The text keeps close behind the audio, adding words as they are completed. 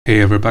Hey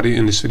everybody,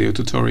 in this video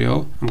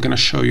tutorial I'm going to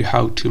show you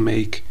how to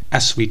make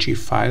SVG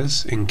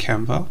files in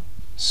Canva.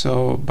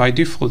 So by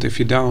default, if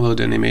you download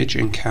an image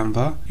in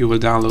Canva, you will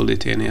download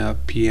it in a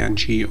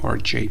PNG or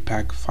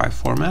JPEG file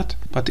format.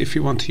 But if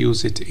you want to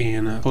use it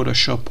in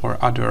Photoshop or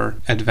other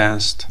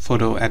advanced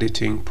photo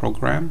editing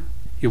program,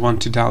 you want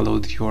to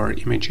download your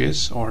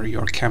images or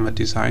your Canva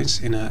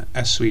designs in a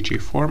SVG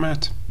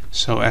format.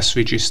 So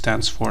SVG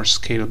stands for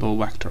Scalable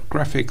Vector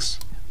Graphics,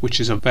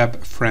 which is a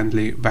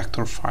web-friendly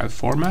vector file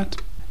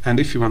format. And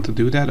if you want to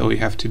do that, all you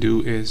have to do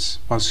is,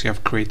 once you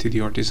have created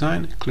your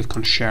design, click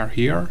on Share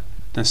here,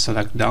 then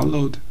select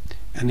Download,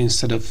 and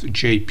instead of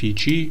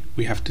JPG,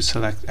 we have to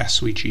select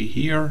SVG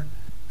here.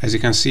 As you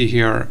can see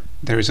here,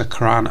 there is a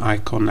crayon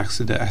icon next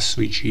to the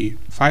SVG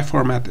file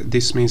format.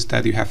 This means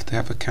that you have to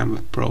have a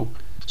Canva Pro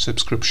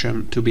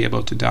subscription to be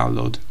able to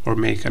download or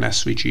make an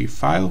SVG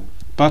file.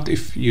 But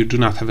if you do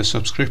not have a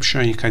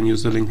subscription, you can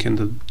use the link in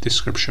the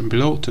description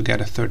below to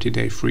get a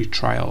 30-day free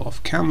trial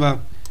of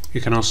Canva. You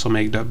can also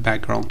make the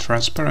background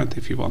transparent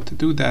if you want to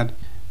do that.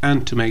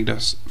 And to make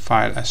this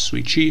file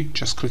SVG,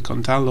 just click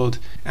on download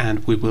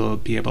and we will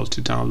be able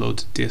to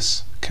download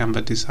this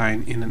Canva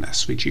design in an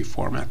SVG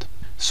format.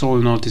 So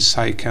you'll notice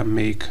I can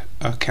make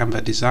a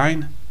Canva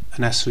design,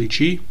 an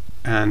SVG,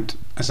 and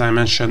as I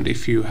mentioned,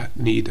 if you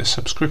need a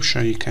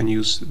subscription, you can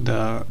use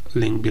the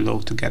link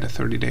below to get a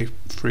 30-day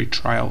free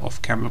trial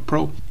of Canva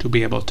Pro to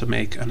be able to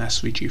make an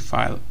SVG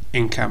file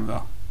in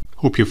Canva.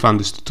 Hope you found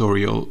this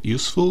tutorial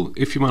useful.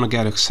 If you want to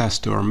get access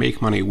to our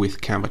Make Money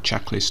with Canva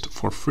checklist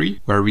for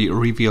free, where we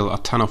reveal a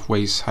ton of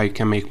ways how you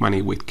can make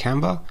money with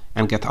Canva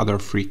and get other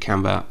free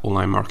Canva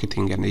online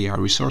marketing and AI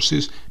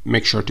resources,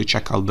 make sure to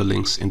check out the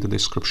links in the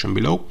description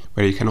below,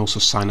 where you can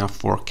also sign up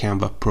for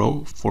Canva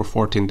Pro for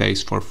 14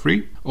 days for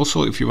free.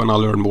 Also, if you want to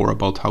learn more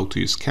about how to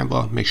use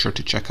Canva, make sure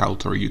to check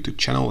out our YouTube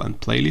channel and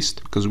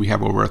playlist, because we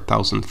have over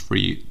 1,000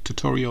 free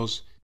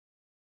tutorials.